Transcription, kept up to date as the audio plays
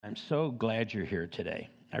I'm so glad you're here today.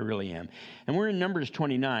 I really am. And we're in Numbers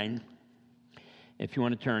 29, if you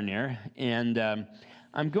want to turn there. And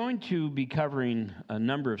I'm going to be covering a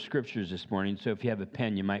number of scriptures this morning, so if you have a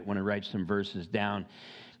pen, you might want to write some verses down,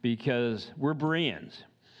 because we're Bereans.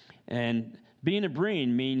 And being a Berean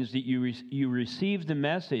means that you receive the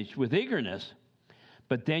message with eagerness,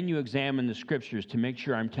 but then you examine the scriptures to make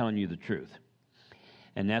sure I'm telling you the truth.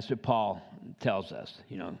 And that's what Paul tells us,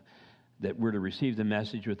 that we're to receive the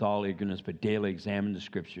message with all eagerness, but daily examine the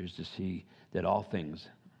scriptures to see that all things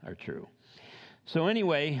are true. So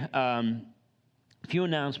anyway, a few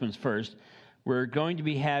announcements first. We're going to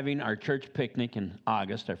be having our church picnic in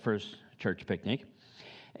August, our first church picnic.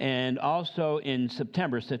 And also in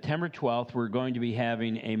September 12th, we're going to be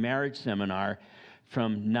having a marriage seminar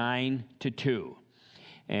from 9 to 2.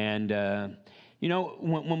 And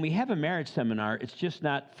when we have a marriage seminar, it's just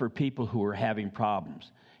not for people who are having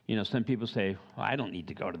problems. Some people say, well, I don't need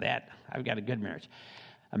to go to that. I've got a good marriage.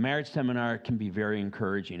 A marriage seminar can be very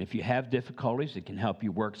encouraging. If you have difficulties, it can help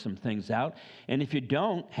you work some things out. And if you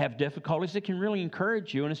don't have difficulties, it can really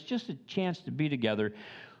encourage you. And it's just a chance to be together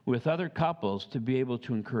with other couples to be able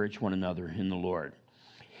to encourage one another in the Lord.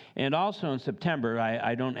 And also in September,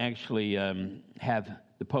 I don't actually have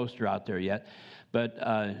the poster out there yet, but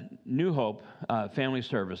New Hope Family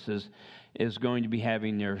Services is going to be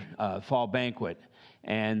having their fall banquet.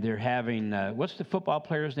 And they're having, what's the football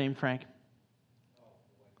player's name, Frank?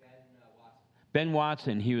 Ben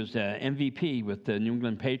Watson. He was MVP with the New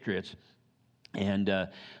England Patriots. And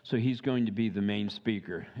so he's going to be the main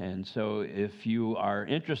speaker. And so if you are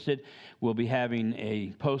interested, we'll be having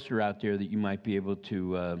a poster out there that you might be able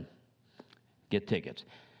to get tickets.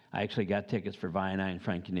 I actually got tickets for Vi and I and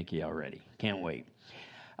Frank and Nikki already. Can't wait.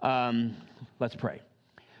 Let's pray.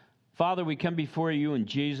 Father, we come before you in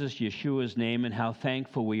Jesus, Yeshua's name, and how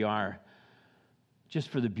thankful we are just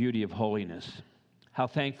for the beauty of holiness. How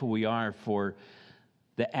thankful we are for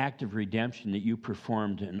the act of redemption that you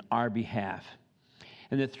performed in our behalf,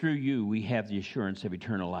 and that through you we have the assurance of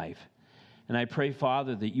eternal life. And I pray,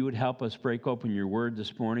 Father, that you would help us break open your word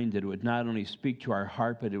this morning, that it would not only speak to our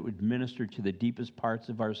heart, but it would minister to the deepest parts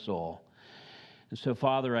of our soul. And so,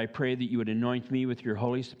 Father, I pray that you would anoint me with your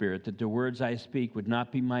Holy Spirit, that the words I speak would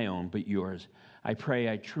not be my own, but yours. I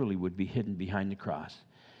pray I truly would be hidden behind the cross.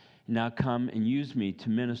 Now come and use me to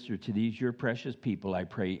minister to these your precious people, I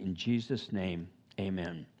pray in Jesus' name,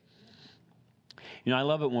 amen. I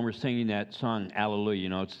love it when we're singing that song,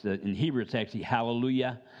 Hallelujah. In Hebrew, it's actually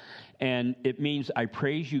Hallelujah. And it means, I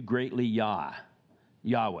praise you greatly,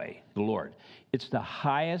 Yahweh, the Lord. It's the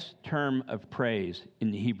highest term of praise in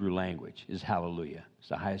the Hebrew language, is hallelujah. It's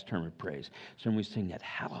the highest term of praise. So when we sing that,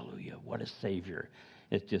 hallelujah, what a Savior,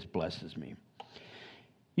 it just blesses me.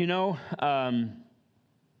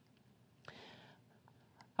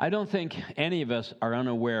 I don't think any of us are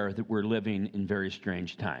unaware that we're living in very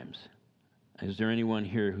strange times. Is there anyone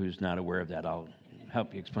here who's not aware of that? I'll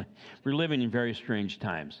help you explain. We're living in very strange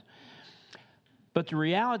times. But the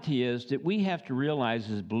reality is that we have to realize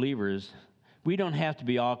as believers, we don't have to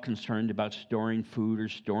be all concerned about storing food or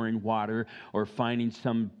storing water or finding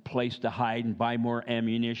some place to hide and buy more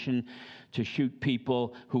ammunition to shoot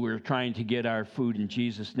people who are trying to get our food in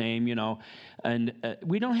Jesus' name, And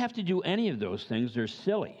we don't have to do any of those things. They're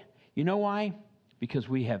silly. You know why? Because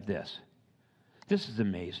we have this. This is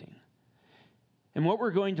amazing. And what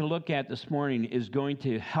we're going to look at this morning is going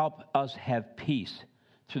to help us have peace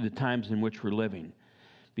through the times in which we're living,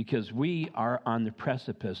 because we are on the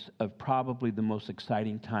precipice of probably the most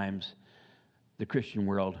exciting times the Christian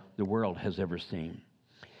world, the world has ever seen.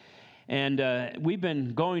 And we've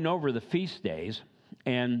been going over the feast days,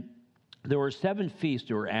 and there were 7 feasts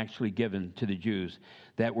that were actually given to the Jews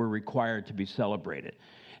that were required to be celebrated.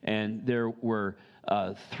 And there were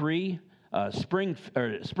 3 spring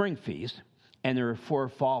feasts, and there were 4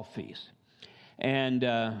 fall feasts. And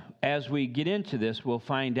as we get into this, we'll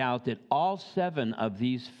find out that all 7 of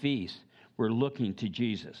these feasts were looking to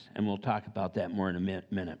Jesus. And we'll talk about that more in a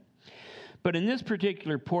minute. But in this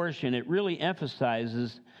particular portion, it really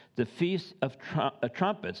emphasizes the Feast of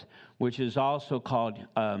Trumpets, which is also called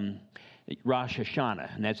Rosh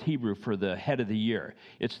Hashanah. And that's Hebrew for the head of the year.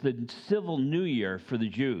 It's the civil new year for the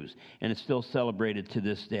Jews, and it's still celebrated to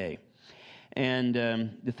this day. And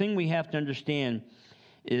the thing we have to understand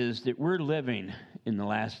is that we're living in the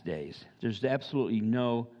last days. There's absolutely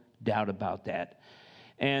no doubt about that.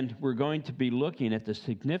 And we're going to be looking at the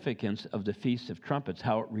significance of the Feast of Trumpets,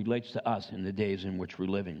 how it relates to us in the days in which we're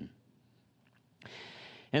living.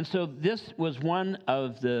 And so this was one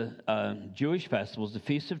of the Jewish festivals, the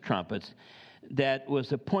Feast of Trumpets, that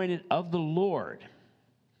was appointed of the Lord.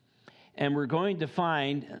 And we're going to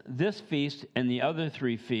find this feast and the other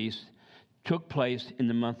three feasts took place in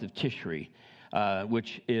the month of Tishri,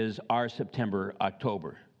 which is our September,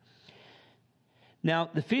 October. Now,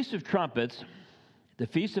 the Feast of Trumpets, the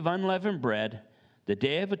Feast of Unleavened Bread, the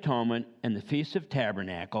Day of Atonement, and the Feast of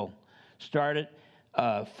Tabernacle started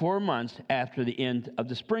 4 months after the end of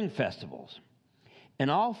the spring festivals.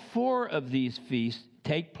 And all 4 of these feasts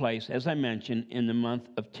take place, as I mentioned, in the month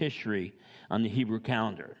of Tishri on the Hebrew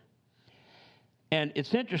calendar. And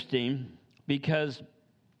it's interesting because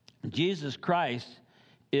Jesus Christ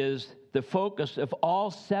is the focus of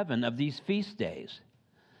all 7 of these feast days.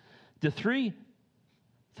 The three,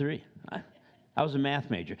 I was a math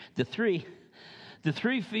major. The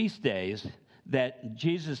three feast days that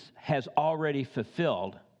Jesus has already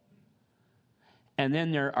fulfilled, and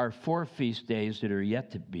then there are 4 feast days that are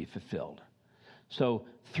yet to be fulfilled. So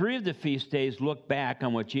 3 of the feast days look back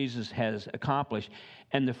on what Jesus has accomplished,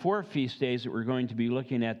 and the 4 feast days that we're going to be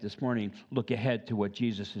looking at this morning look ahead to what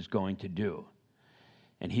Jesus is going to do.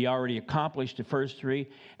 And he already accomplished the first 3,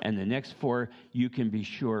 and the next 4, you can be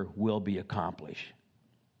sure, will be accomplished.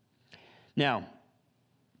 Now,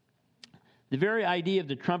 the very idea of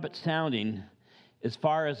the trumpet sounding, as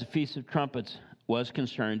far as the Feast of Trumpets was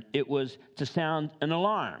concerned, it was to sound an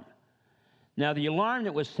alarm. Now, the alarm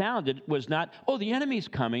that was sounded was not, oh, the enemy's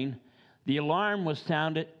coming. The alarm was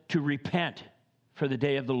sounded to repent, for the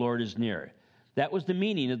day of the Lord is near. That was the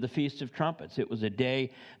meaning of the Feast of Trumpets. It was a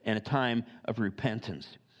day and a time of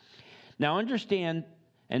repentance. Now, understand,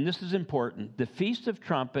 and this is important, the Feast of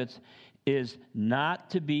Trumpets is not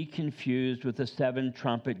to be confused with the 7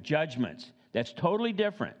 trumpet judgments. That's totally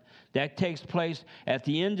different. That takes place at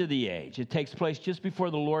the end of the age. It takes place just before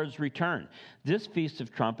the Lord's return. This Feast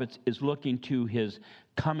of Trumpets is looking to his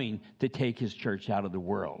coming to take his church out of the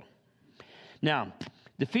world. Now,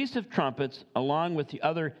 the Feast of Trumpets, along with the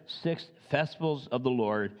other 6 festivals of the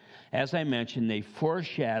Lord, as I mentioned, they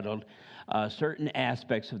foreshadowed certain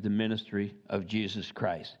aspects of the ministry of Jesus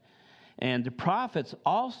Christ. And the prophets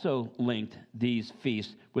also linked these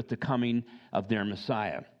feasts with the coming of their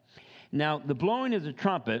Messiah. Now, the blowing of the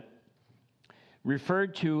trumpet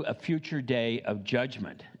referred to a future day of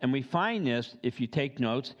judgment. And we find this, if you take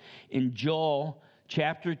notes, in Joel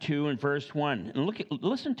chapter 2 and verse 1. And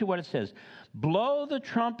listen to what it says. Blow the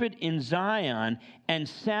trumpet in Zion and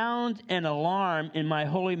sound an alarm in my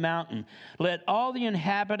holy mountain. Let all the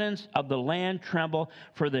inhabitants of the land tremble,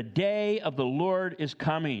 for the day of the Lord is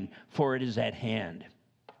coming, for it is at hand.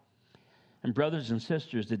 And brothers and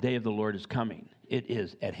sisters, the day of the Lord is coming. It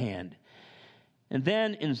is at hand. And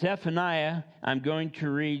then in Zephaniah, I'm going to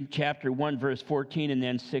read chapter 1, verse 14, and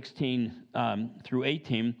then 16 through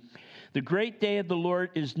 18. The great day of the Lord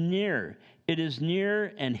is near. It is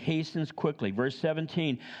near and hastens quickly. Verse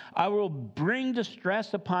 17, I will bring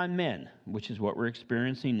distress upon men, which is what we're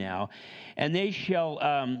experiencing now, and they shall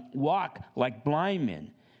walk like blind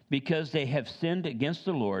men, because they have sinned against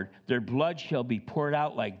the Lord. Their blood shall be poured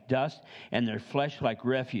out like dust, and their flesh like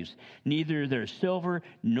refuse. Neither their silver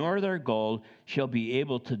nor their gold shall be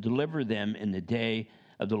able to deliver them in the day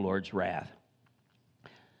of the Lord's wrath.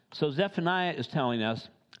 So Zephaniah is telling us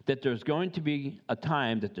that there's going to be a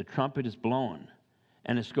time that the trumpet is blown,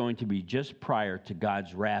 and it's going to be just prior to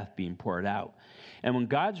God's wrath being poured out. And when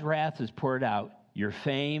God's wrath is poured out, your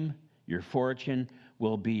fame, your fortune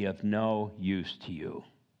will be of no use to you.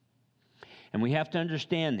 And we have to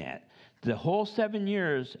understand that. The whole 7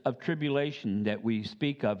 years of tribulation that we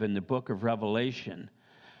speak of in the book of Revelation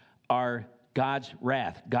are God's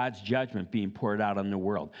wrath, God's judgment being poured out on the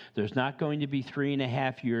world. There's not going to be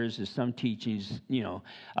 3.5 years, as some teachings,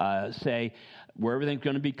 say, where everything's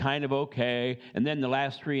going to be kind of okay, and then the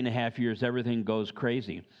last 3.5 years, everything goes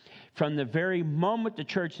crazy. From the very moment the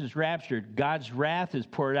church is raptured, God's wrath is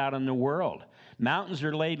poured out on the world. Mountains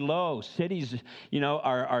are laid low. Cities,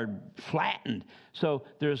 are flattened. So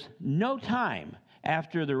there's no time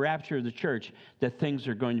after the rapture of the church that things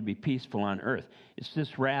are going to be peaceful on earth. It's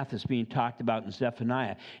this wrath that's being talked about in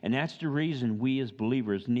Zephaniah. And that's the reason we as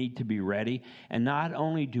believers need to be ready. And not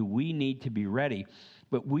only do we need to be ready,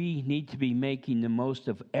 but we need to be making the most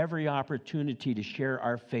of every opportunity to share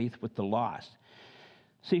our faith with the lost.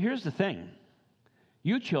 See, here's the thing.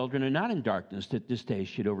 You children are not in darkness that this day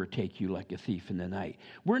should overtake you like a thief in the night.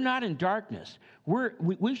 We're not in darkness.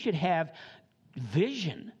 We should have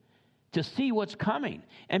vision to see what's coming.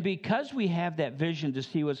 And because we have that vision to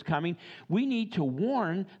see what's coming, we need to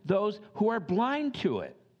warn those who are blind to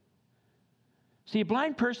it. See, a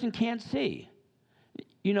blind person can't see.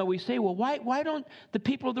 We say, well, why don't the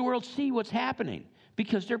people of the world see what's happening?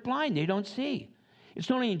 Because they're blind. They don't see. It's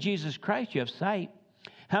only in Jesus Christ you have sight.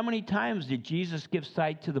 How many times did Jesus give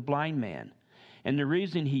sight to the blind man? And the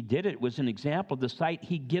reason he did it was an example of the sight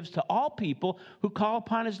he gives to all people who call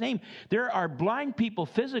upon his name. There are blind people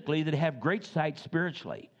physically that have great sight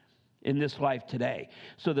spiritually in this life today.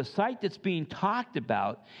 So the sight that's being talked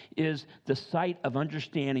about is the sight of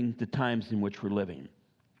understanding the times in which we're living.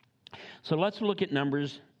 So let's look at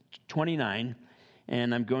Numbers 29,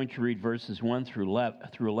 and I'm going to read verses 1 through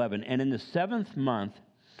 11. And in the 7th month,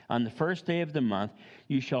 on the first day of the month,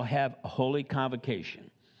 you shall have a holy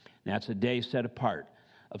convocation. That's a day set apart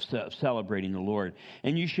of celebrating the Lord.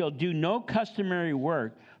 And you shall do no customary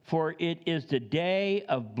work, for it is the day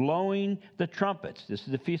of blowing the trumpets. This is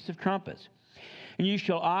the Feast of Trumpets. And you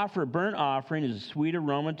shall offer a burnt offering as a sweet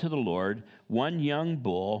aroma to the Lord, 1 young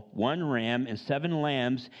bull, 1 ram, and 7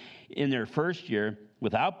 lambs in their first year,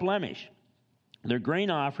 without blemish. Their grain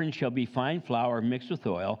offering shall be fine flour mixed with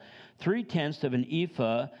oil, 3/10 of an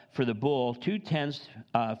ephah for the bull, 2/10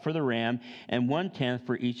 for the ram, and 1/10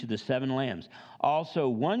 for each of the 7 lambs. Also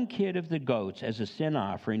 1 kid of the goats as a sin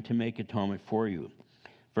offering to make atonement for you.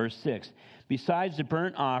 Verse 6, besides the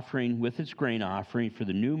burnt offering with its grain offering for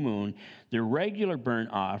the new moon, the regular burnt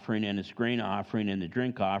offering and its grain offering and the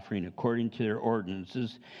drink offering according to their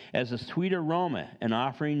ordinances, as a sweet aroma, an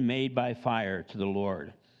offering made by fire to the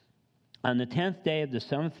Lord. On the 10th day of the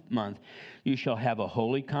 7th month, you shall have a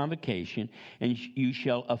holy convocation, and you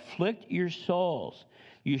shall afflict your souls.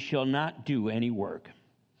 You shall not do any work.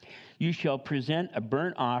 You shall present a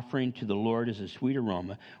burnt offering to the Lord as a sweet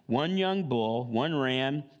aroma, 1 young bull, 1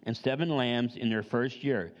 ram, and 7 lambs in their first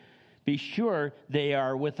year. Be sure they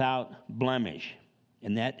are without blemish.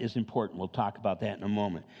 And that is important. We'll talk about that in a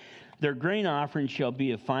moment. Their grain offering shall be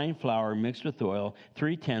of fine flour mixed with oil,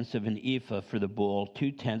 3/10 of an ephah for the bull,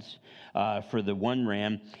 2/10 for the 1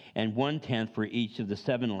 ram, and 1/10 for each of the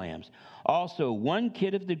 7 lambs. Also 1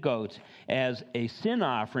 kid of the goats as a sin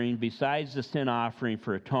offering, besides the sin offering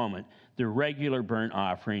for atonement, the regular burnt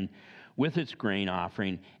offering with its grain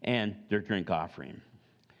offering and their drink offering.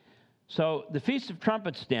 So the Feast of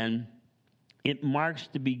Trumpets then, it marks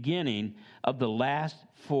the beginning of the last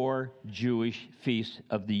 4 Jewish feasts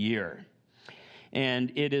of the year.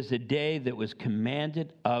 And it is a day that was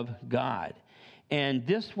commanded of God. And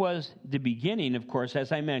this was the beginning, of course,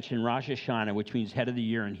 as I mentioned, Rosh Hashanah, which means head of the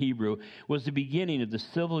year in Hebrew, was the beginning of the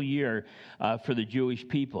civil year for the Jewish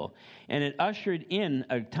people. And it ushered in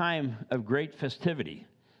a time of great festivity,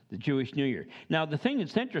 the Jewish New Year. Now, the thing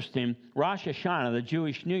that's interesting, Rosh Hashanah, the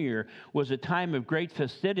Jewish New Year, was a time of great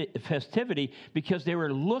festivity because they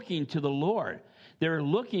were looking to the Lord. They were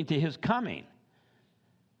looking to his coming.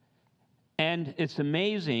 And it's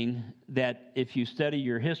amazing that if you study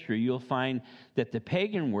your history, you'll find that the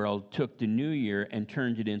pagan world took the New Year and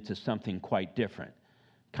turned it into something quite different,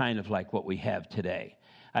 kind of like what we have today.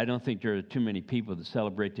 I don't think there are too many people that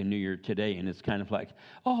celebrate the New Year today, and it's kind of like,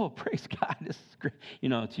 oh, praise God, this is great. You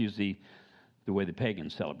know, it's usually the way the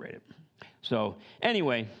pagans celebrate it. So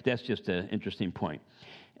anyway, that's just an interesting point.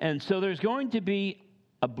 And so there's going to be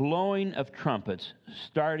a blowing of trumpets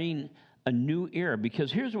starting a new era,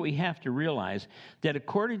 because here's what we have to realize, that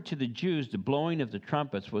according to the Jews, the blowing of the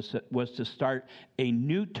trumpets was to start a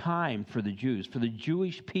new time for the Jews, for the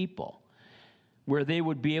Jewish people, where they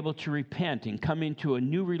would be able to repent and come into a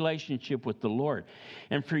new relationship with the Lord.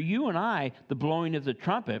 And for you and I, the blowing of the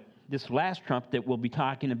trumpet, this last trumpet that we'll be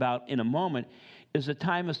talking about in a moment, is a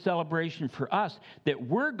time of celebration for us, that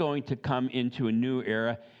we're going to come into a new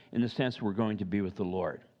era in the sense we're going to be with the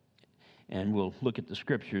Lord. And we'll look at the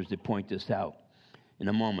scriptures that point this out in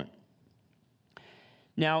a moment.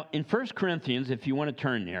 Now, in 1 Corinthians, if you want to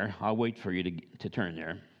turn there, I'll wait for you to turn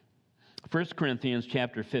there. 1 Corinthians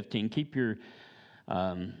chapter 15, keep your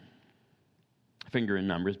finger in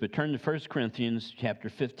Numbers, but turn to 1 Corinthians chapter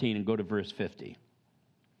 15 and go to verse 50.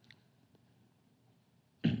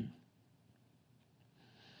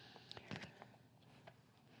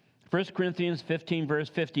 1 Corinthians 15, verse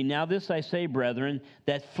 50. Now this I say, brethren,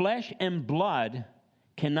 that flesh and blood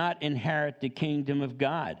cannot inherit the kingdom of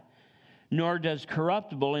God, nor does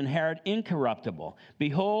corruptible inherit incorruptible.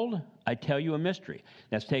 Behold, I tell you a mystery.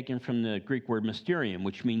 That's taken from the Greek word mysterium,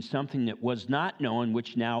 which means something that was not known,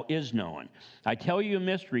 which now is known. I tell you a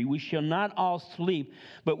mystery. We shall not all sleep,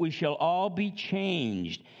 but we shall all be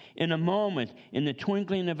changed in a moment, in the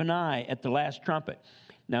twinkling of an eye, at the last trumpet.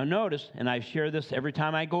 Now notice, and I share this every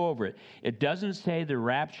time I go over it, it doesn't say the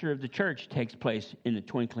rapture of the church takes place in the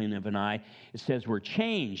twinkling of an eye. It says we're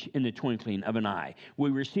changed in the twinkling of an eye. We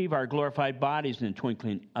receive our glorified bodies in the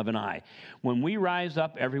twinkling of an eye. When we rise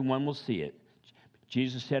up, everyone will see it.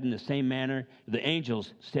 Jesus said in the same manner, the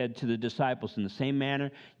angels said to the disciples, in the same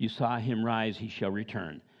manner you saw him rise, he shall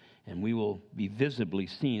return. and we will be visibly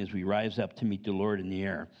seen as we rise up to meet the Lord in the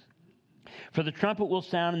air. For the trumpet will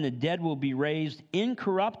sound, and the dead will be raised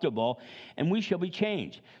incorruptible, and we shall be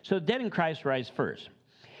changed. So the dead in Christ rise first.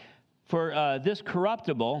 For this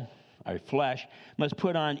corruptible, our flesh, must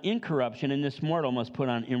put on incorruption, and this mortal must put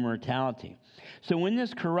on immortality. So when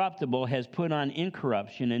this corruptible has put on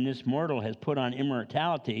incorruption, and this mortal has put on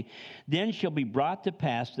immortality, then shall be brought to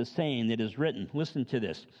pass the saying that is written. Listen to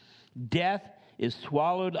this. Death is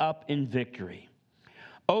swallowed up in victory.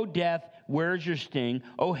 O death, where is your sting?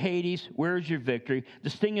 O Hades, where is your victory? The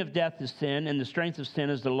sting of death is sin, and the strength of sin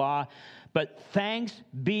is the law. But thanks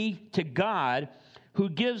be to God, who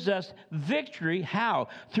gives us victory. How?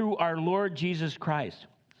 Through our Lord Jesus Christ.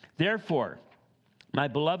 Therefore, my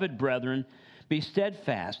beloved brethren, be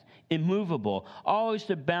steadfast, immovable, always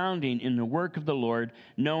abounding in the work of the Lord,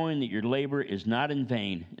 knowing that your labor is not in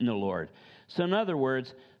vain in the Lord. So in other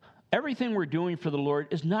words, everything we're doing for the Lord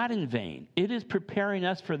is not in vain. It is preparing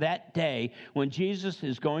us for that day when Jesus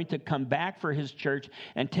is going to come back for his church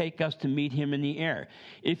and take us to meet him in the air.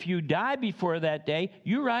 If you die before that day,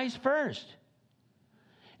 you rise first.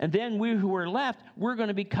 And then we who are left, we're going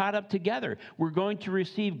to be caught up together. We're going to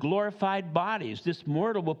receive glorified bodies. This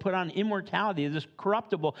mortal will put on immortality. This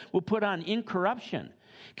corruptible will put on incorruption.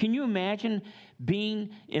 Can you imagine being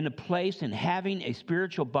in a place and having a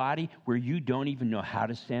spiritual body where you don't even know how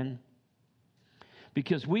to sin?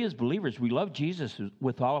 Because we as believers, we love Jesus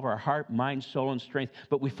with all of our heart, mind, soul, and strength,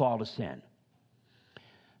 but we fall to sin.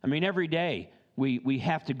 I mean, every day we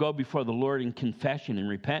have to go before the Lord in confession and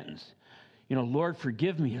repentance. You know, Lord,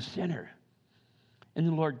 forgive me, a sinner. And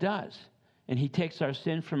the Lord does. And he takes our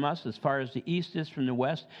sin from us as far as the east is from the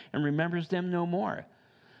west and remembers them no more.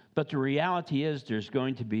 But the reality is there's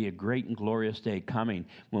going to be a great and glorious day coming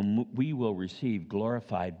when we will receive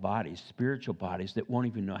glorified bodies, spiritual bodies that won't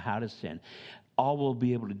even know how to sin. All we'll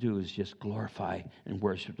be able to do is just glorify and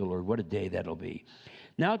worship the Lord. What a day that'll be.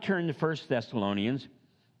 Now turn to 1 Thessalonians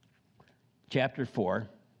chapter 4.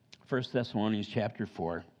 1 Thessalonians chapter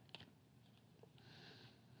 4.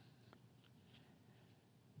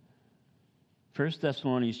 1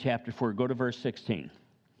 Thessalonians chapter 4, go to verse 16.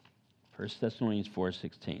 1 Thessalonians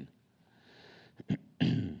 4:16.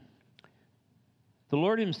 The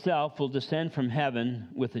Lord himself will descend from heaven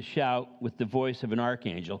with a shout, with the voice of an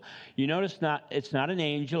archangel. You notice it's not an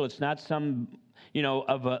angel, it's not some,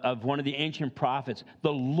 of one of the ancient prophets.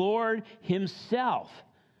 The Lord himself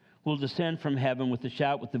will descend from heaven with a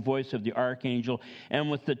shout, with the voice of the archangel, and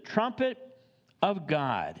with the trumpet of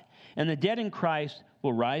God. And the dead in Christ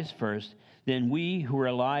will rise first. Then we who are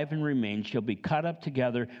alive and remain shall be caught up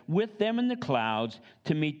together with them in the clouds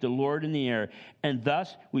to meet the Lord in the air, and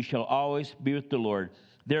thus we shall always be with the Lord.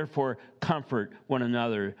 Therefore, comfort one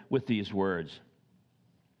another with these words.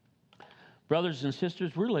 Brothers and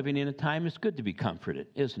sisters, we're living in a time it's good to be comforted,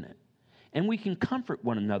 isn't it? And we can comfort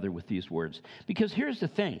one another with these words. Because here's the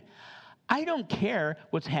thing. I don't care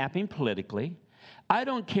what's happening politically. I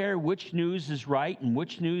don't care which news is right and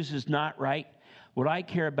which news is not right. What I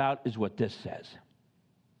care about is what this says.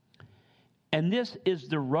 And this is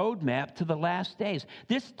the roadmap to the last days.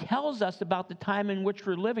 This tells us about the time in which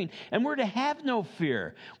we're living. And we're to have no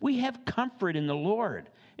fear. We have comfort in the Lord.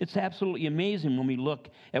 It's absolutely amazing when we look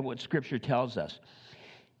at what Scripture tells us.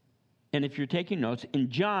 And if you're taking notes, in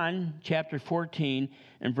John chapter 14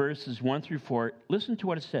 and verses 1 through 4, listen to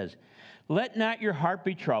what it says. Let not your heart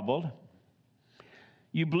be troubled.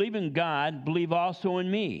 You believe in God, believe also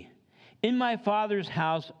in me. In my Father's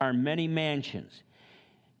house are many mansions.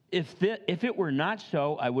 If it were not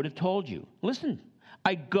so, I would have told you. Listen,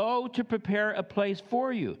 I go to prepare a place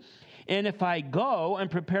for you. And if I go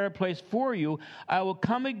and prepare a place for you, I will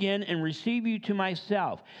come again and receive you to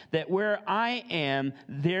myself, that where I am,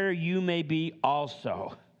 there you may be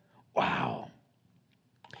also. Wow.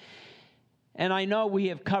 And I know we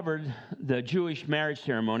have covered the Jewish marriage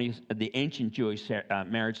ceremony, the ancient Jewish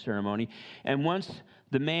marriage ceremony, and once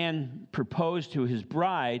the man proposed to his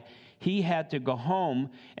bride, he had to go home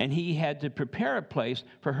and he had to prepare a place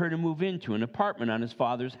for her to move into, an apartment on his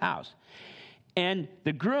father's house. And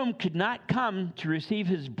the groom could not come to receive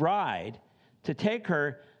his bride to take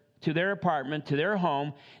her to their apartment, to their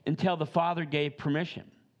home, until the father gave permission.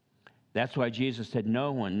 That's why Jesus said,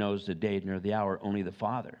 no one knows the day nor the hour, only the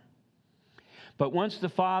Father. But once the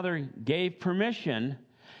father gave permission,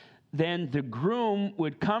 then the groom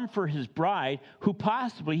would come for his bride, who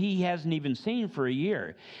possibly he hasn't even seen for a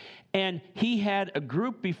year. And he had a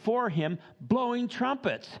group before him blowing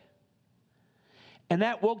trumpets. And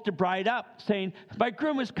that woke the bride up, saying, my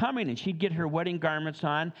groom is coming. And she'd get her wedding garments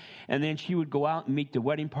on, and then she would go out and meet the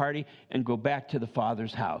wedding party and go back to the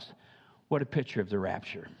Father's house. What a picture of the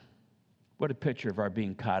rapture. What a picture of our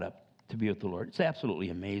being caught up to be with the Lord. It's absolutely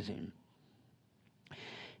amazing.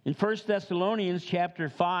 In 1 Thessalonians chapter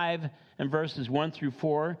 5 and verses 1 through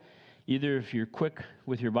 4, either if you're quick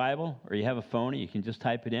with your Bible or you have a phone, you can just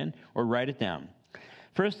type it in or write it down.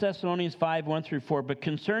 1 Thessalonians 5, 1 through 4, but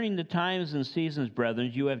concerning the times and seasons, brethren,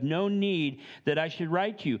 you have no need that I should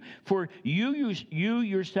write to you. For you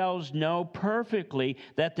yourselves know perfectly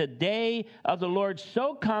that the day of the Lord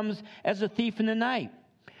so comes as a thief in the night.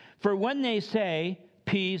 For when they say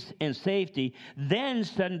peace and safety, then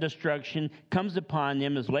sudden destruction comes upon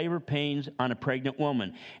them as labor pains on a pregnant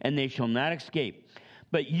woman, and they shall not escape.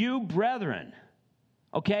 But you, brethren,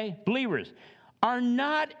 okay, believers, are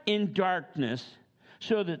not in darkness,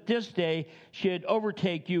 so that this day should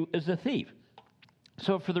overtake you as a thief.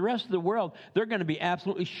 So for the rest of the world, they're going to be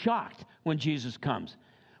absolutely shocked when Jesus comes.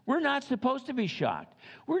 We're not supposed to be shocked.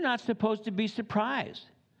 We're not supposed to be surprised.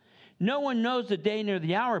 No one knows the day nor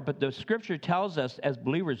the hour, but the Scripture tells us as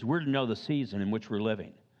believers we're to know the season in which we're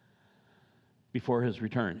living before His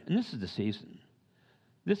return. And this is the season.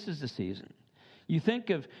 This is the season. You think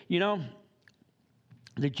of,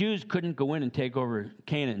 the Jews couldn't go in and take over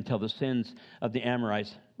Canaan until the sins of the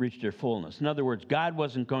Amorites reached their fullness. In other words, God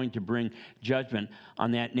wasn't going to bring judgment on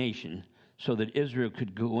that nation so that Israel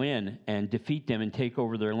could go in and defeat them and take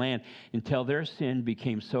over their land until their sin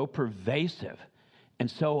became so pervasive and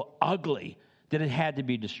so ugly that it had to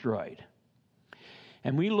be destroyed.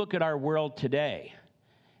 And we look at our world today,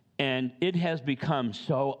 and it has become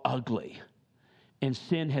so ugly, and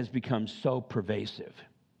sin has become so pervasive.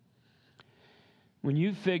 When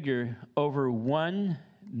you figure over 1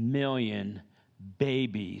 million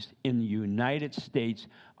babies in the United States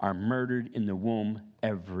are murdered in the womb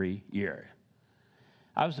every year.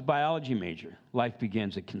 I was a biology major. Life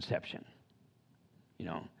begins at conception.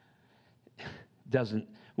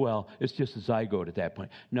 It's just a zygote at that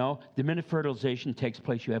point. No, the minute fertilization takes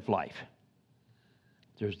place, you have life.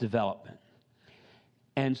 There's development.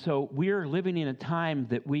 And so we're living in a time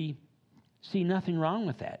that we see nothing wrong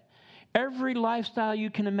with that. Every lifestyle you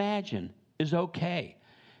can imagine is okay.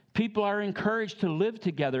 People are encouraged to live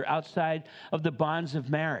together outside of the bonds of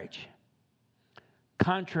marriage,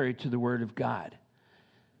 contrary to the Word of God.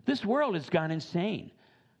 This world has gone insane.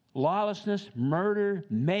 Lawlessness, murder,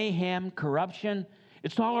 mayhem, corruption,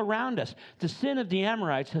 it's all around us. The sin of the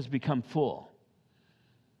Amorites has become full.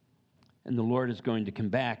 And the Lord is going to come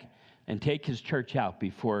back and take His church out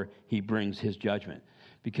before He brings His judgment.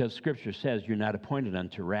 Because Scripture says you're not appointed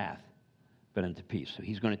unto wrath, but unto peace. So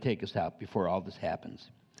He's going to take us out before all this happens.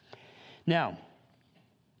 Now,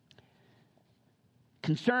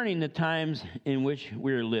 concerning the times in which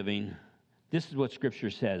we're living, this is what Scripture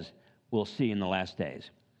says we'll see in the last days.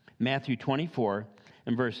 Matthew 24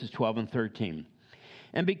 and verses 12 and 13.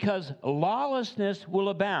 And because lawlessness will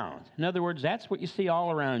abound, in other words, that's what you see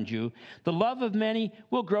all around you, the love of many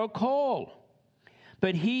will grow cold.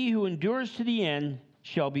 But he who endures to the end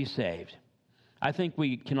shall be saved. I think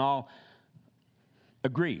we can all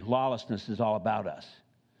agree lawlessness is all about us.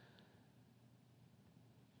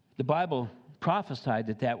 The Bible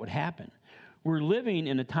prophesied that would happen. We're living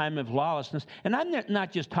in a time of lawlessness, and I'm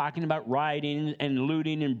not just talking about rioting and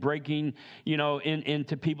looting and breaking,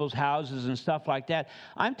 into people's houses and stuff like that.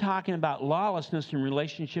 I'm talking about lawlessness in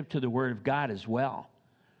relationship to the Word of God as well.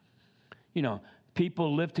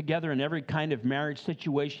 People live together in every kind of marriage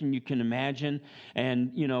situation you can imagine,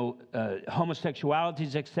 and homosexuality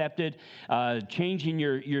is accepted. Changing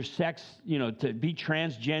your sex, to be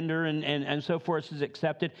transgender and so forth is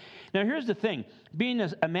accepted. Now, here's the thing: being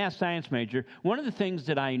a math science major, one of the things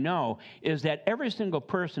that I know is that every single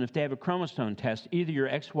person, if they have a chromosome test, either you're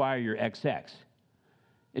XY or you're XX.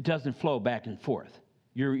 It doesn't flow back and forth.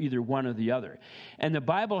 You're either one or the other, and the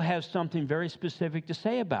Bible has something very specific to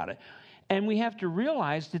say about it. And we have to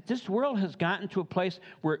realize that this world has gotten to a place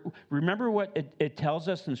where, remember what it tells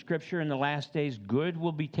us in Scripture in the last days, good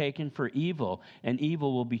will be taken for evil, and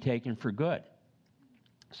evil will be taken for good.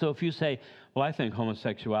 So if you say, well, I think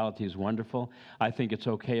homosexuality is wonderful. I think it's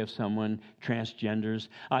okay if someone transgenders.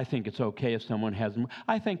 I think it's okay if someone has...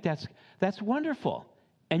 I think that's wonderful.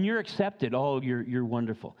 And you're accepted. Oh, you're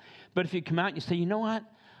wonderful. But if you come out and you say, you know what?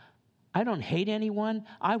 I don't hate anyone.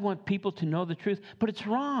 I want people to know the truth. But it's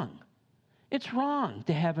wrong. It's wrong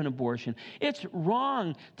to have an abortion. It's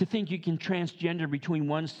wrong to think you can transgender between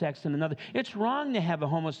one sex and another. It's wrong to have a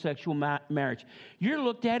homosexual marriage. You're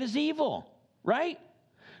looked at as evil, right?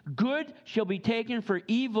 Good shall be taken for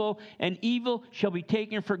evil, and evil shall be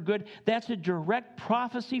taken for good. That's a direct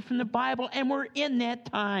prophecy from the Bible, and we're in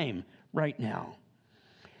that time right now.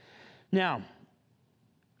 Now,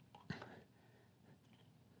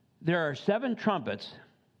 there are 7 trumpets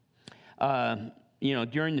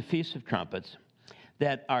during the Feast of Trumpets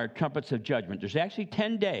that are trumpets of judgment. There's actually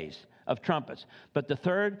 10 days of trumpets, but the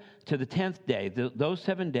 3rd to the 10th day, those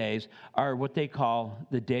 7 days are what they call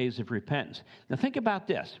the days of repentance. Now think about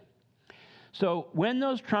this. So when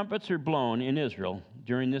those trumpets are blown in Israel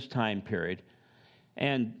during this time period,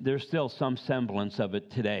 and there's still some semblance of it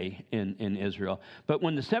today in Israel, but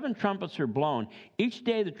when the 7 trumpets are blown, each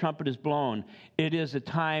day the trumpet is blown, it is a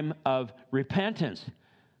time of repentance.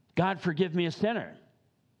 God, forgive me, a sinner.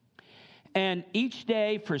 And each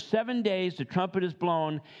day for 7 days, the trumpet is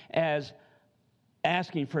blown as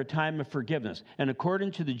asking for a time of forgiveness. And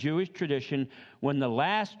according to the Jewish tradition, when the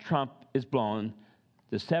last trump is blown,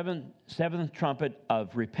 the seventh trumpet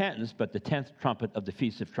of repentance, but the 10th trumpet of the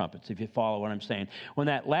Feast of Trumpets, if you follow what I'm saying. When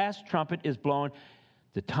that last trumpet is blown,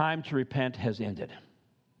 the time to repent has ended.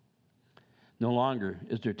 No longer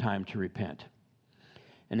is there time to repent.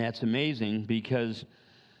 And that's amazing because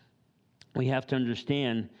we have to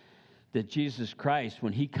understand that Jesus Christ,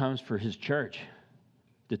 when he comes for his church,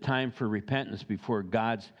 the time for repentance before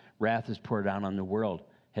God's wrath is poured out on the world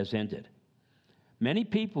has ended. Many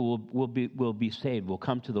people will be saved, will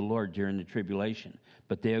come to the Lord during the tribulation,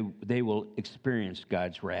 but they will experience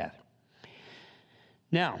God's wrath.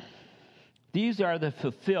 Now, these are the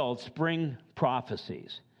fulfilled spring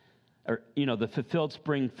prophecies, or the fulfilled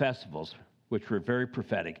spring festivals, which were very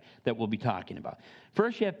prophetic, that we'll be talking about.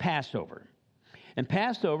 First, you have Passover. And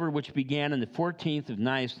Passover, which began on the 14th of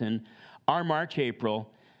Nisan, our March,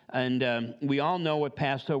 April, and we all know what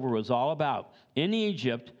Passover was all about. In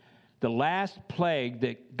Egypt, the last plague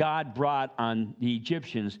that God brought on the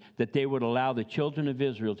Egyptians, that they would allow the children of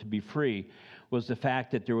Israel to be free, was the fact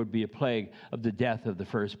that there would be a plague of the death of the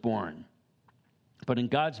firstborn. But in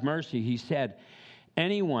God's mercy, he said,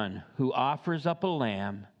 anyone who offers up a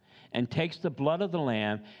lamb and takes the blood of the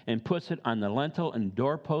lamb and puts it on the lintel and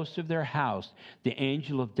doorposts of their house, the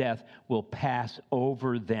angel of death will pass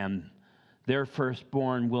over them. Their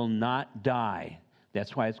firstborn will not die.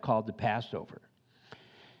 That's why it's called the Passover.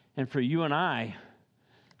 And for you and I,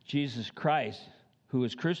 Jesus Christ, who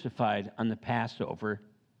was crucified on the Passover,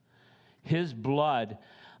 his blood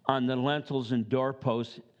on the lintels and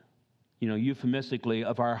doorposts, euphemistically,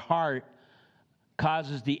 of our heart,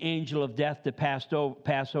 causes the angel of death to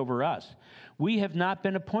pass over us. We have not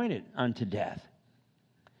been appointed unto death.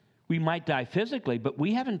 We might die physically, but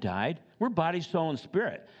we haven't died. We're body, soul, and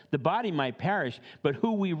spirit. The body might perish, but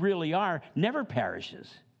who we really are never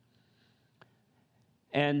perishes.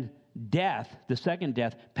 And death, the second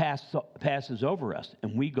death, passes over us,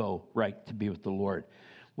 and we go right to be with the Lord.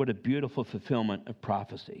 What a beautiful fulfillment of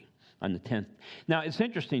prophecy on the 10th. Now, it's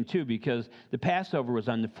interesting, too, because the Passover was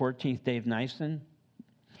on the 14th day of Nisan.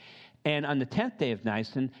 And on the 10th day of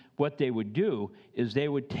Nisan, what they would do is they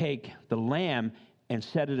would take the lamb and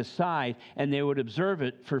set it aside, and they would observe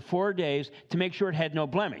it for 4 days to make sure it had no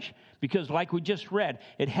blemish. Because like we just read,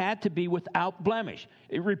 it had to be without blemish.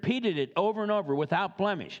 It repeated it over and over, without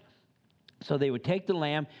blemish. So they would take the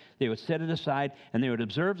lamb, they would set it aside, and they would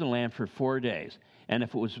observe the lamb for 4 days. And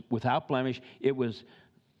if it was without blemish, it was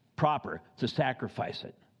proper to sacrifice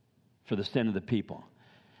it for the sin of the people.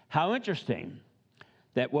 How interesting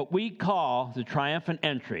that what we call the triumphant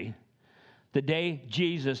entry, the day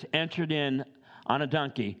Jesus entered in on a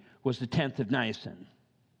donkey, was the 10th of Nisan.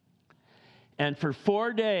 And for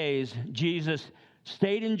 4 days, Jesus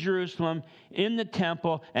stayed in Jerusalem, in the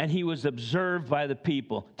temple, and he was observed by the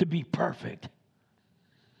people to be perfect.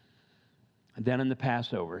 And then in the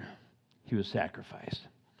Passover, he was sacrificed.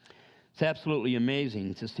 It's absolutely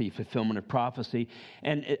amazing to see fulfillment of prophecy.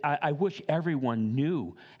 And I wish everyone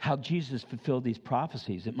knew how Jesus fulfilled these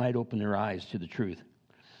prophecies. It might open their eyes to the truth.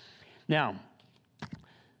 Now,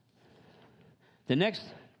 the next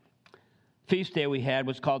feast day we had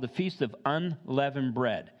was called the Feast of Unleavened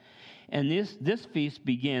Bread. And this feast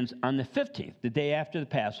begins on the 15th, the day after the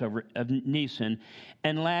Passover of Nisan,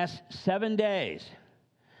 and lasts 7 days.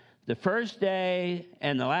 The first day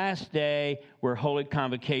and the last day were holy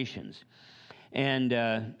convocations. And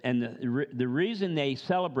the reason they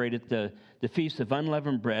celebrated the Feast of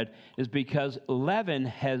Unleavened Bread is because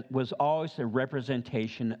leaven was always a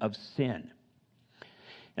representation of sin.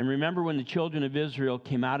 And remember, when the children of Israel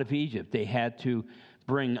came out of Egypt, they had to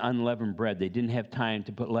bring unleavened bread. They didn't have time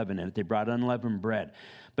to put leaven in it. They brought unleavened bread.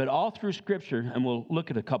 But all through Scripture, and we'll look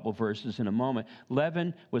at a couple verses in a moment,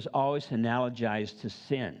 leaven was always analogized to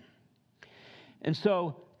sin. And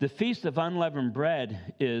so the Feast of Unleavened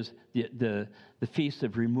Bread is the feast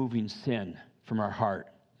of removing sin from our heart.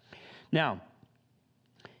 Now,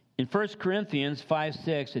 in 1 Corinthians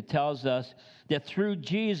 5:6, it tells us that through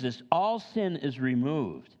Jesus, all sin is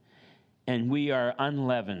removed. and we are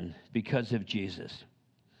unleavened because of Jesus.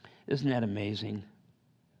 Isn't that amazing?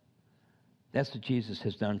 That's what Jesus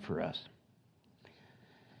has done for us.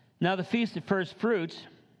 Now, the Feast of First Fruits,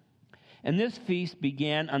 and this feast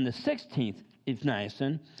began on the 16th of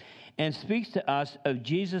Nisan and speaks to us of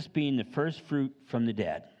Jesus being the first fruit from the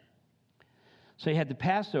dead. So you had the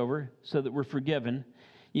Passover so that we're forgiven.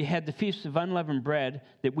 You had the Feast of Unleavened Bread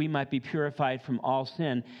that we might be purified from all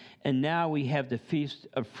sin. And now we have the Feast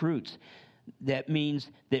of Fruits. That means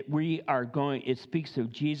that it speaks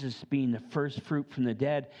of Jesus being the first fruit from the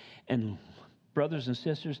dead. And brothers and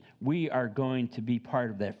sisters, we are going to be part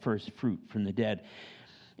of that first fruit from the dead.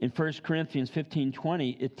 In 1 Corinthians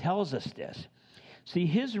 15:20, it tells us this. See,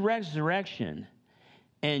 his resurrection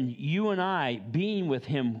and you and I being with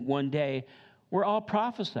him one day were all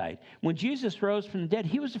prophesied. When Jesus rose from the dead,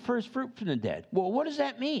 he was the first fruit from the dead. Well, what does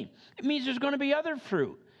that mean? It means there's going to be other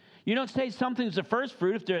fruit. You don't say something's the first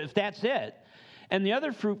fruit if that's it. And the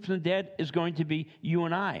other fruit from the dead is going to be you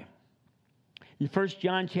and I. In 1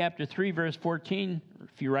 John chapter 3, verse 14,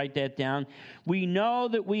 if you write that down, we know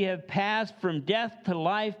that we have passed from death to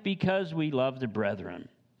life because we love the brethren.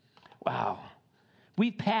 Wow.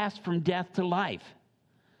 We've passed from death to life.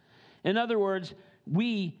 In other words,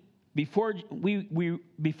 before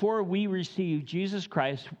we received Jesus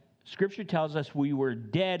Christ, Scripture tells us we were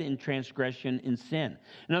dead in transgression and sin.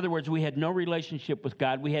 In other words, we had no relationship with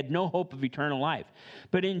God. We had no hope of eternal life.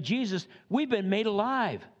 But in Jesus, we've been made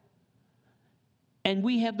alive. And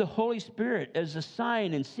we have the Holy Spirit as a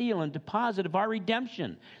sign and seal and deposit of our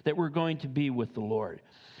redemption that we're going to be with the Lord.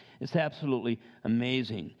 It's absolutely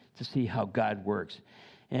amazing to see how God works.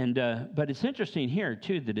 But it's interesting here,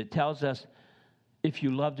 too, that it tells us, if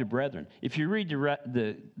you love the brethren. If you read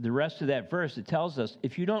the rest of that verse, it tells us,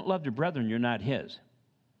 if you don't love the brethren, you're not his.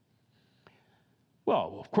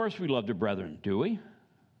 Well, of course we love the brethren, do we?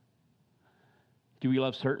 Do we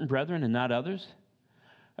love certain brethren and not others?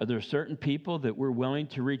 Are there certain people that we're willing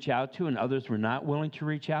to reach out to and others we're not willing to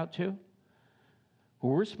reach out to?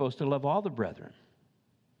 Well, we're supposed to love all the brethren.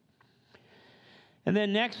 And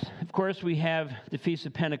then next, of course, we have the Feast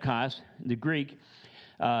of Pentecost, the Greek,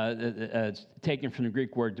 it's taken from the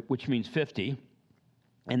Greek word, which means 50.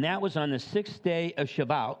 And that was on the 6th day of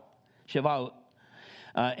Shavuot.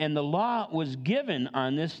 And the law was given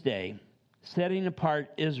on this day, setting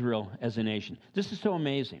apart Israel as a nation. This is so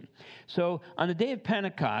amazing. So on the day of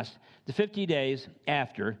Pentecost, the 50 days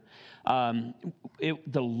after, the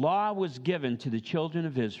law was given to the children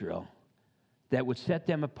of Israel that would set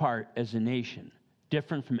them apart as a nation,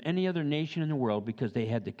 different from any other nation in the world because they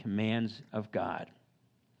had the commands of God.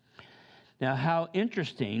 Now, how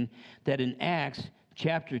interesting that in Acts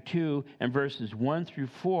chapter 2 and verses 1 through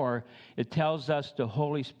 4, it tells us the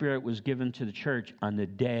Holy Spirit was given to the church on the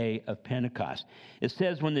day of Pentecost. It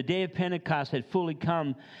says, when the day of Pentecost had fully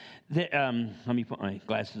come, let me put my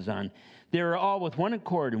glasses on. They were all with one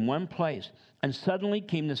accord in one place. And suddenly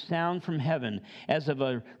came the sound from heaven as of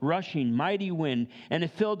a rushing mighty wind, and it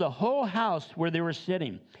filled the whole house where they were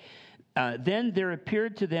sitting. Then there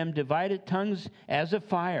appeared to them divided tongues as of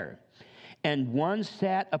fire, and one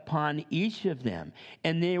sat upon each of them.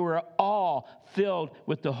 And they were all filled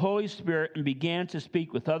with the Holy Spirit and began to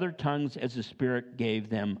speak with other tongues as the Spirit gave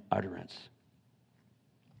them utterance.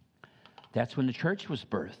 That's when the church was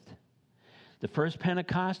birthed. The first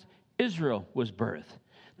Pentecost, Israel was birthed.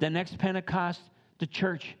 The next Pentecost, the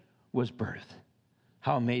church was birthed.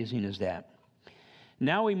 How amazing is that?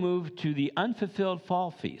 Now we move to the unfulfilled fall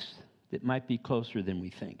feast that might be closer than we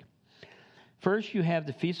think. First, you have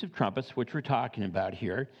the Feast of Trumpets, which we're talking about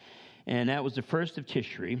here, and that was the 1st of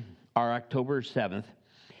Tishri, or October 7th.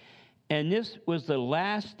 And this was the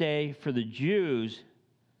last day for the Jews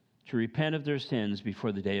to repent of their sins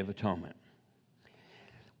before the Day of Atonement.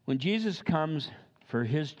 When Jesus comes for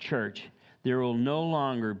his church, there will no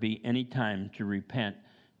longer be any time to repent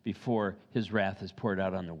before his wrath is poured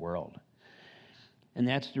out on the world. And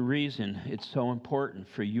that's the reason it's so important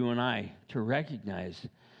for you and I to recognize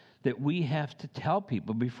that we have to tell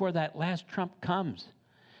people before that last trump comes,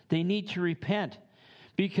 they need to repent.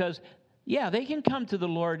 Because, yeah, they can come to the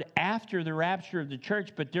Lord after the rapture of the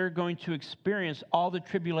church, but they're going to experience all the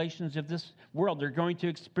tribulations of this world. They're going to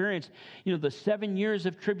experience, the 7 years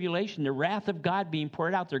of tribulation, the wrath of God being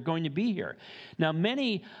poured out. They're going to be here. Now,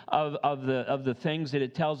 many of the things that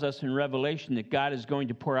it tells us in Revelation that God is going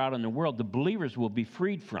to pour out on the world, the believers will be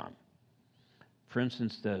freed from. For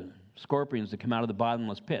instance, the scorpions that come out of the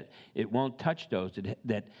bottomless pit. It won't touch those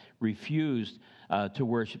that refused to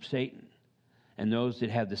worship Satan. And those that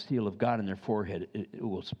have the seal of God in their forehead, it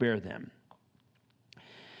will spare them.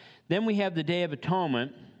 Then we have the Day of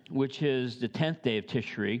Atonement, which is the 10th day of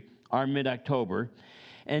Tishri, our mid-October.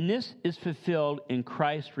 And this is fulfilled in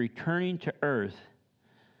Christ returning to earth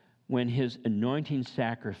when his anointing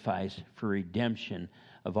sacrifice for redemption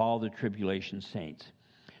of all the tribulation saints.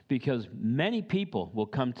 Because many people will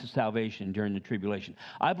come to salvation during the tribulation.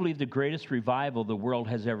 I believe the greatest revival the world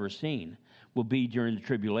has ever seen will be during the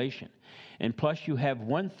tribulation. And plus you have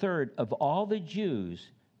 1/3 of all the Jews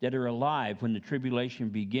that are alive when the tribulation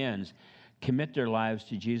begins commit their lives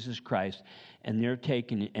to Jesus Christ, and they're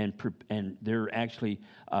taken and they're actually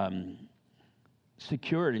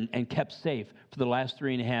secured and kept safe for the last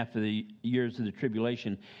 3.5 of the years of the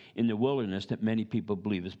tribulation in the wilderness that many people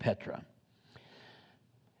believe is Petra.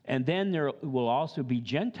 And then there will also be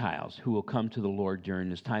Gentiles who will come to the Lord during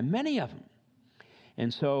this time, many of them.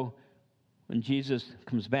 And so when Jesus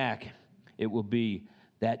comes back, it will be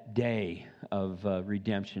that day of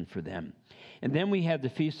redemption for them. And then we have the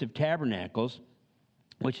Feast of Tabernacles,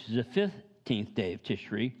 which is the 15th day of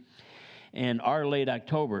Tishri, and our late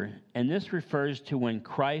October. And this refers to when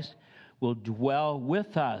Christ will dwell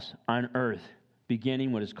with us on earth,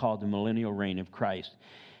 beginning what is called the millennial reign of Christ.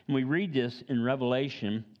 And we read this in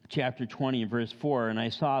Revelation chapter 20 and verse 4, and I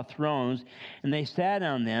saw thrones, and they sat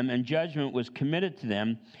on them, and judgment was committed to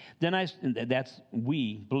them. Then that's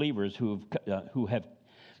we, believers, who have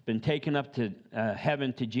been taken up to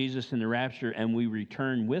heaven to Jesus in the rapture, and we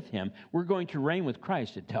return with him. We're going to reign with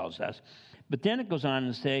Christ, it tells us. But then it goes on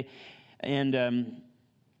to say, and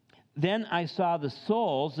then I saw the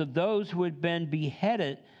souls of those who had been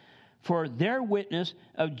beheaded for their witness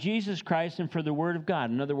of Jesus Christ and for the word of God.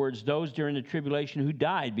 In other words, those during the tribulation who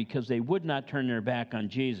died because they would not turn their back on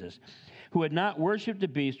Jesus, who had not worshipped the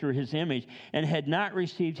beast or his image, and had not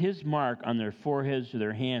received his mark on their foreheads or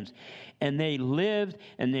their hands. And they lived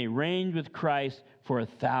and they reigned with Christ for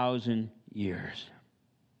 1,000 years.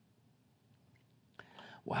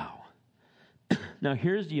 Wow. Now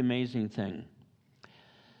here's the amazing thing.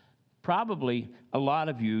 Probably a lot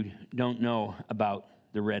of you don't know about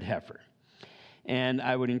the red heifer. And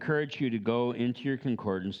I would encourage you to go into your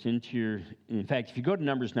concordance, in fact, if you go to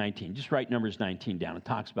Numbers 19, just write Numbers 19 down. It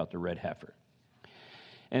talks about the red heifer.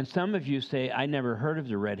 And some of you say, I never heard of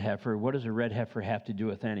the red heifer. What does a red heifer have to do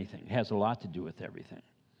with anything? It has a lot to do with everything.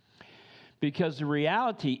 Because the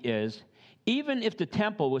reality is, even if the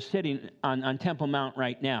temple was sitting on Temple Mount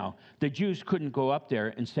right now, the Jews couldn't go up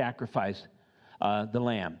there and sacrifice the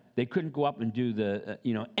lamb. They couldn't go up and do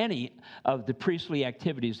any of the priestly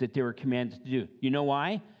activities that they were commanded to do. You know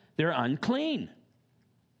why? They're unclean.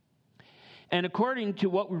 And according to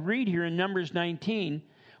what we read here in Numbers 19,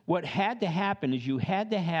 what had to happen is you had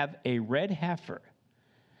to have a red heifer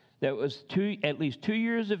that was at least 2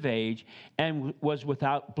 years of age and was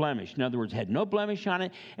without blemish. In other words, had no blemish on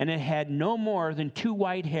it, and it had no more than 2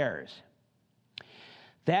 white hairs.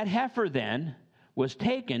 That heifer then was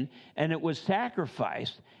taken, and it was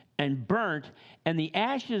sacrificed and burnt, and the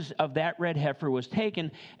ashes of that red heifer was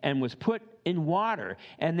taken and was put in water,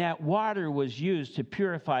 and that water was used to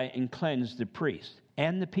purify and cleanse the priest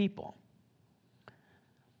and the people.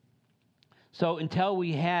 So until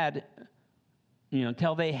they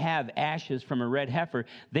have ashes from a red heifer,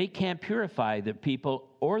 they can't purify the people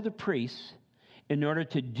or the priests in order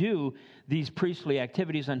to do these priestly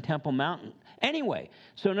activities on Temple Mountain. Anyway,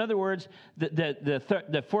 so in other words,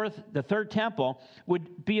 the third temple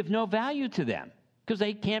would be of no value to them because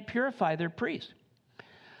they can't purify their priests.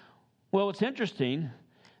 Well, it's interesting.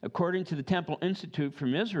 According to the Temple Institute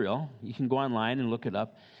from Israel, you can go online and look it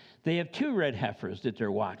up, they have 2 red heifers that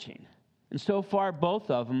they're watching. And so far,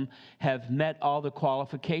 both of them have met all the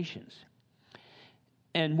qualifications.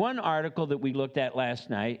 And one article that we looked at last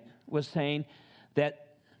night was saying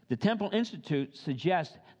that the Temple Institute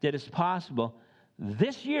suggests that it's possible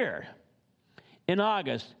this year, in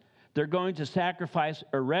August, they're going to sacrifice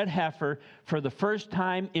a red heifer for the first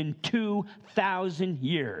time in 2,000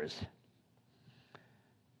 years.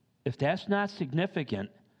 If that's not significant,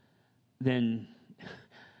 then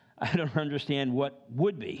I don't understand what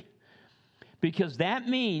would be. Because that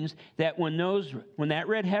means that when that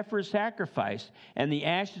red heifer is sacrificed and the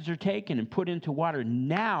ashes are taken and put into water,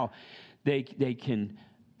 now they can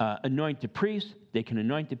anoint the priests, they can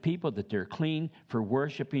anoint the people that they're clean for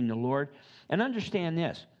worshiping the Lord. And understand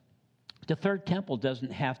this, the third temple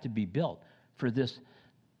doesn't have to be built for this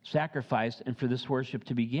sacrifice and for this worship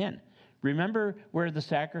to begin. Remember where the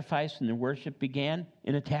sacrifice and the worship began?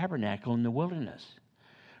 In a tabernacle in the wilderness.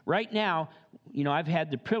 Right now, I've had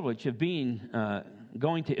the privilege of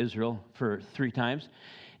going to Israel for 3 times,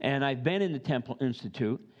 and I've been in the Temple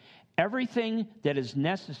Institute. Everything that is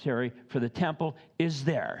necessary for the temple is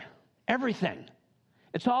there. Everything.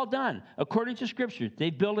 It's all done. According to Scripture, they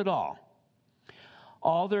built it all.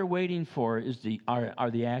 All they're waiting for is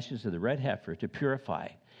are the ashes of the red heifer to purify,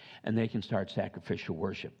 and they can start sacrificial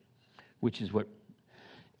worship, which is what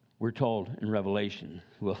we're told in Revelation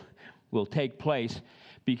will take place,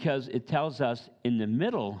 because it tells us in the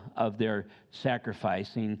middle of their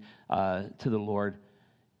sacrificing to the Lord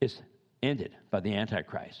is ended by the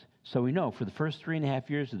Antichrist. So we know for the first 3.5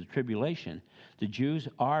 years of the tribulation, the Jews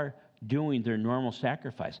are doing their normal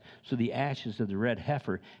sacrifice. So the ashes of the red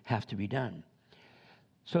heifer have to be done.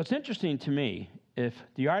 So it's interesting to me if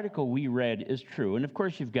the article we read is true, and of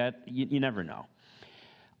course you never know.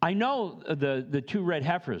 I know the 2 red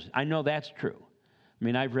heifers. I know that's true. I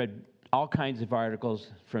mean, I've read all kinds of articles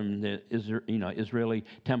from the Israeli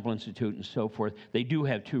Temple Institute and so forth. They do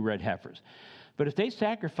have 2 red heifers. But if they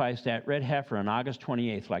sacrifice that red heifer on August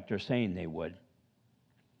 28th, like they're saying they would,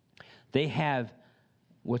 they have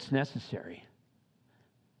what's necessary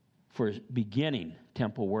for beginning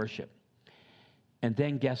temple worship. And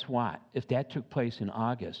then guess what? If that took place in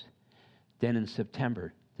August, then in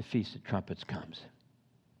September, the Feast of Trumpets comes.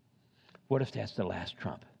 What if that's the last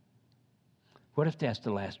trump? What if that's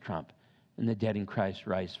the last trump and the dead in Christ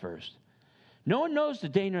rise first? No one knows the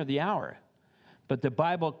day nor the hour, but the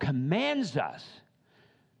Bible commands us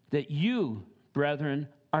that you, brethren,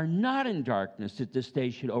 are not in darkness, that this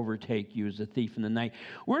day should overtake you as a thief in the night.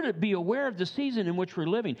 We're to be aware of the season in which we're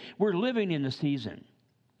living. We're living in the season.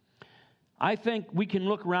 I think we can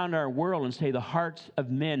look around our world and say the hearts of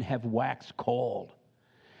men have waxed cold.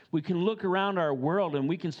 We can look around our world and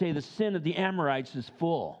we can say the sin of the Amorites is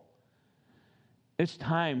full. It's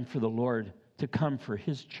time for the Lord to come for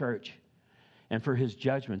his church and for his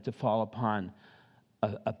judgment to fall upon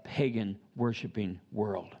a pagan worshiping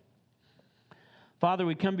world. Father,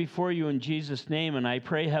 we come before you in Jesus' name, and I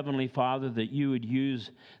pray, Heavenly Father, that you would use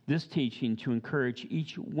this teaching to encourage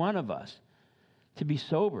each one of us to be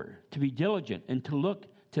sober, to be diligent, and to look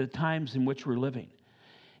to the times in which we're living,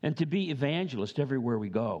 and to be evangelists everywhere we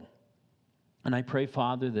go. And I pray,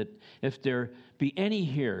 Father, that if there be any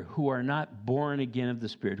here who are not born again of the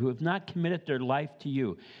Spirit, who have not committed their life to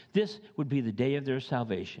you, this would be the day of their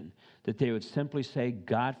salvation, that they would simply say,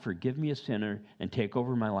 God, forgive me a sinner and take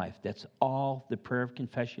over my life. That's all the prayer of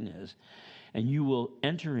confession is. And you will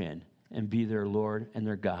enter in and be their Lord and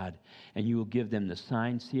their God, and you will give them the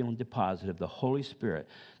sign, seal, and deposit of the Holy Spirit,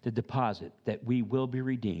 the deposit that we will be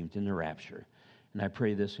redeemed in the rapture. And I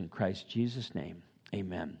pray this in Christ Jesus' name.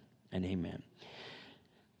 Amen and amen.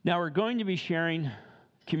 Now we're going to be sharing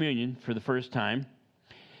communion for the first time.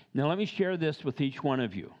 Now let me share this with each one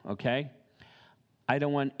of you, okay? I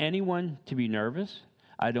don't want anyone to be nervous.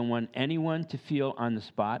 I don't want anyone to feel on the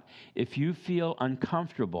spot. If you feel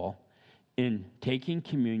uncomfortable in taking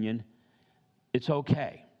communion, it's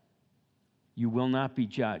okay. You will not be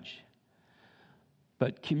judged.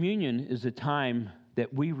 But communion is a time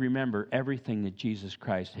that we remember everything that Jesus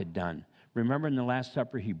Christ had done. Remember in the Last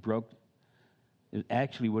Supper, he broke, it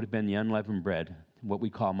actually would have been the unleavened bread, what we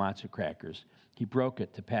call matzah crackers. He broke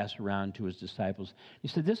it to pass around to his disciples. He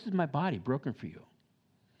said, this is my body broken for you.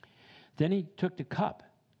 Then he took the cup,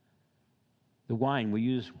 the wine, we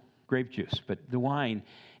use grape juice, but the wine,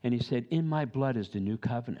 and he said, in my blood is the new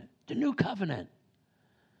covenant. The new covenant.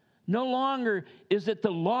 No longer is it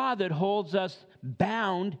the law that holds us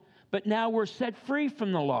bound, but now we're set free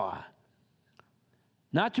from the law.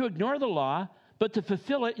 Not to ignore the law, but to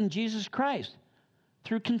fulfill it in Jesus Christ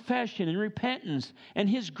through confession and repentance and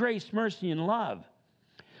his grace, mercy, and love.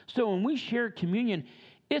 So when we share communion,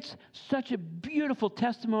 it's such a beautiful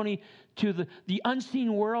testimony to the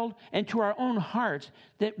unseen world and to our own hearts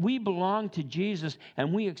that we belong to Jesus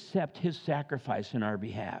and we accept his sacrifice in our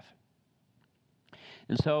behalf.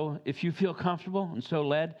 And so if you feel comfortable and so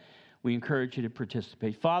led, we encourage you to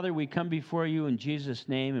participate. Father, we come before you in Jesus'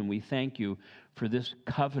 name, and we thank you for this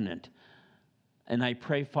covenant. And I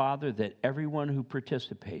pray, Father, that everyone who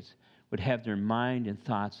participates would have their mind and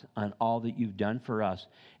thoughts on all that you've done for us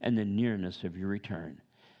and the nearness of your return.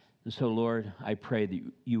 And so, Lord, I pray that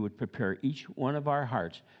you would prepare each one of our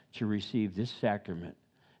hearts to receive this sacrament.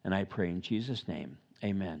 And I pray in Jesus' name,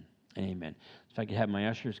 amen and amen. If I could have my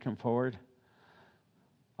ushers come forward,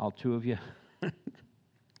 all 2 of you.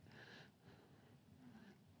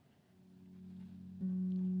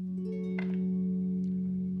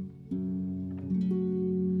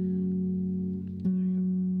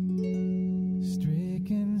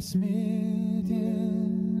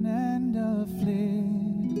 Smitten and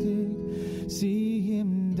afflicted, see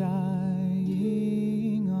him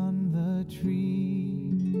dying on the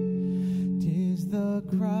tree. 'Tis the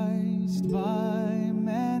Christ by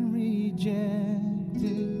man rejected,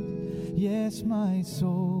 yes, my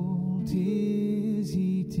soul, 'tis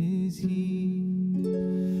he, 'tis he.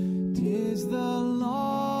 the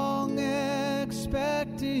long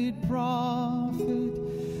expected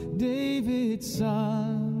prophet, David's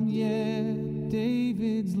son, yet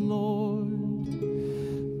David's Lord.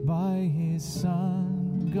 By his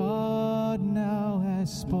Son, God now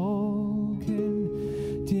has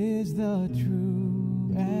spoken. 'Tis the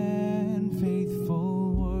true and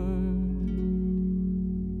faithful word.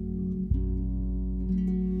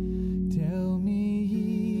 Tell me,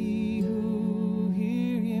 ye who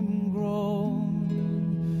hear him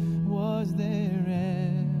groaning, was there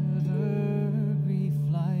ever grief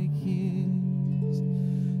like his?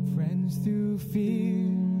 Friends through fear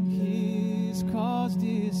his cause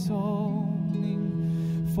disowning,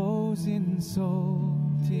 foes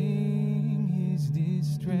insulting his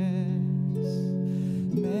distress.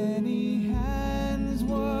 Many hands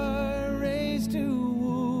were raised to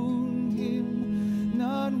wound him,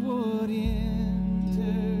 none would interpose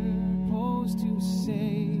to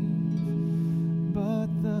save, but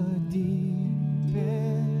the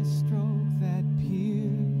deepest stroke that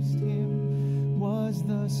pierced him was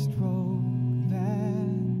the stroke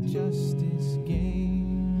that justice gave.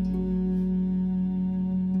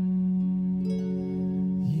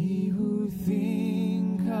 Ye who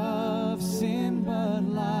think of sin but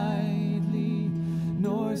lightly,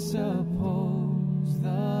 nor suppose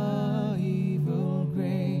the evil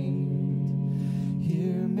great,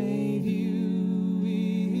 here may view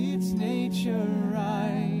its nature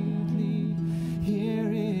rightly,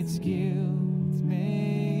 here its guilt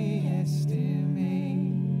may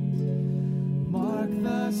estimate. Mark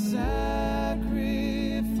the sacrifice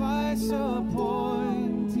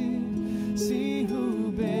appointed, see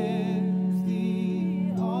who bears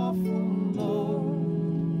the awful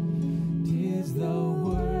load. 'Tis the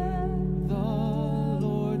word, the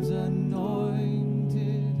Lord's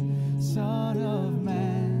anointed, Son of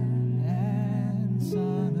man and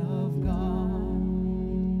Son of God.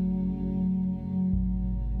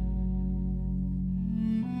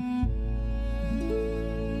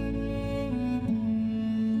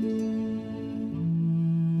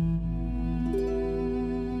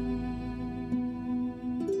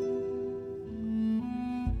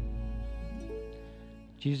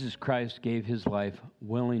 Jesus Christ gave his life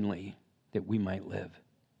willingly that we might live.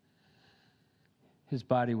 His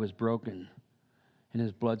body was broken and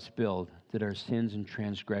his blood spilled that our sins and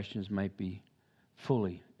transgressions might be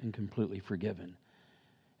fully and completely forgiven,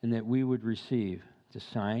 and that we would receive the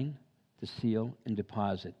sign, the seal, and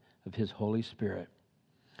deposit of his Holy Spirit,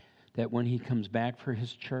 that when he comes back for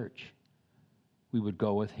his church, we would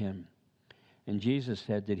go with him. And Jesus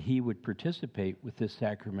said that he would participate with this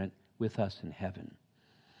sacrament with us in heaven.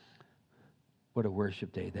 What a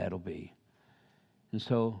worship day that'll be. And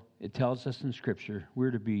so it tells us in Scripture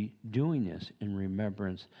we're to be doing this in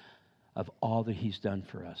remembrance of all that he's done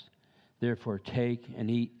for us. Therefore, take and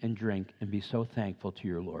eat and drink and be so thankful to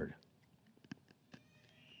your Lord.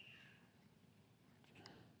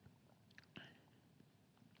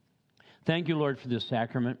 Thank you, Lord, for this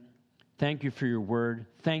sacrament. Thank you for your word.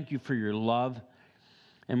 Thank you for your love.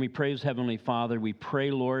 And we praise Heavenly Father. We pray,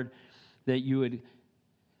 Lord, that you would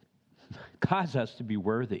cause us to be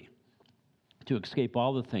worthy to escape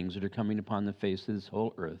all the things that are coming upon the face of this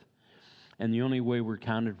whole earth. And the only way we're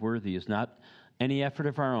counted worthy is not any effort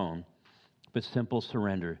of our own, but simple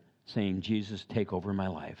surrender, saying, Jesus, take over my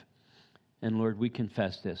life. And Lord, we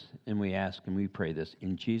confess this, and we ask and we pray this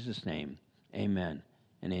in Jesus' name. Amen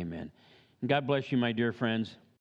and amen. And God bless you, my dear friends.